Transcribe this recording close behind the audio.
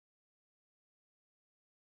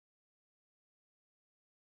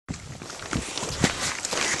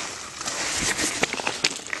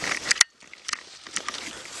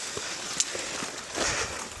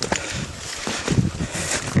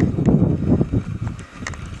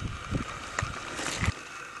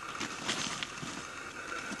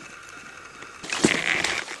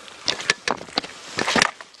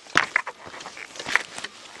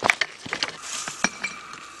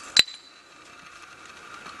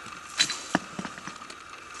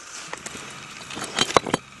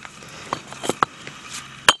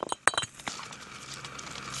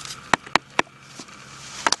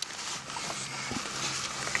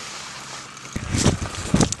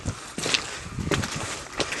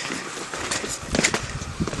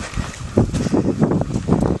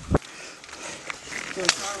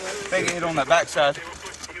hit on that backside.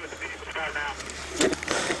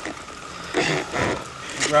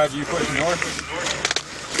 Roger, you pushing north?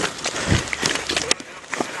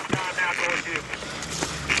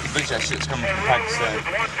 Bitch, that shit's coming from Pakistan.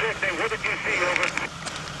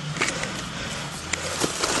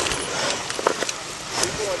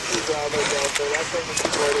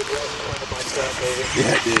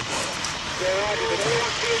 Yeah, it did.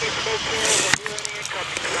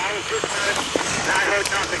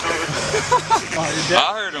 I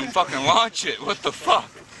heard him fucking launch it. What the fuck?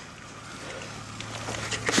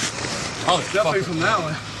 Oh, it's definitely from that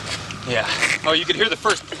one. Yeah. Oh, you could hear the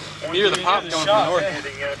first. You hear the pop going from the north.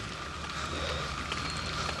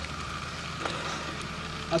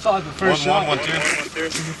 I thought the first shot. 1, 1, 2.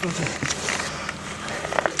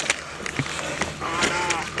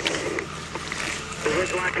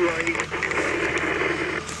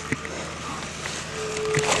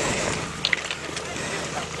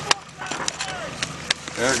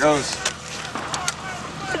 There it goes.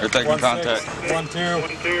 They're taking contact. 1,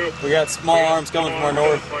 2. We got small arms coming from our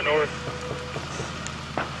north.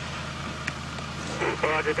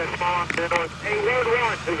 Roger, that's small arms to the north. Hey, road 1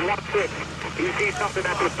 is 1-6. You see something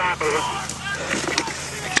at this time, over.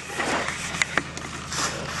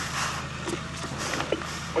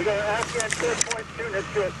 We got an Afghan 4.2, that's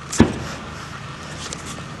good.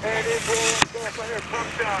 And it is rolling, go up right here, pump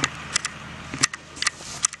down.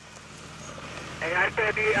 Hey, I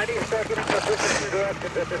need to start getting some pushing in your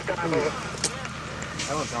directions at this time, over.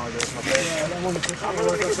 That one sounded like it was my bad. Yeah, that one was just I'm going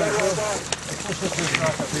to get that roll down.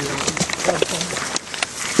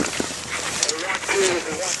 1-2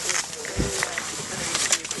 is 1-2.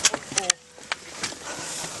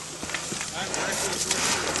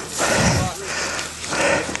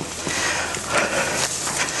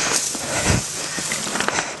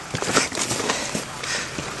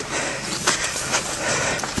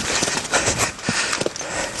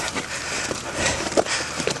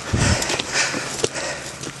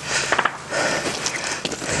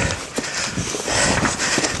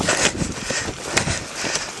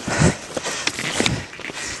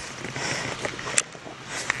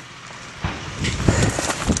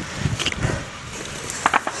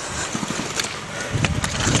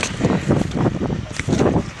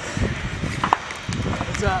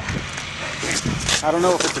 I don't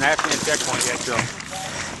know if it's an Afghan checkpoint yet, Joe.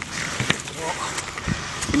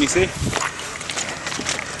 Can you see?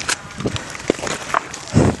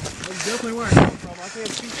 That's definitely where I come from. I can't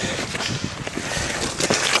see it.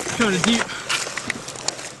 Kind of deep.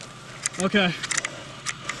 Okay.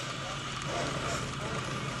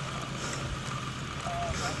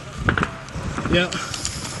 Yeah.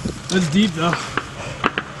 That's deep though.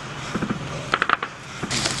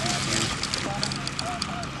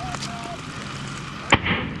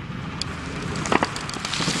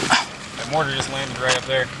 Mortar just landed right up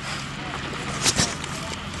there.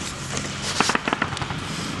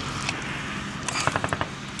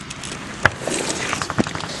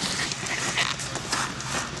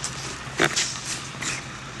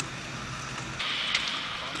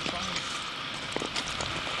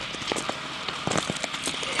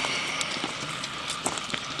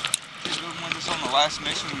 When this on the last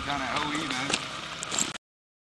mission we done at OE, man.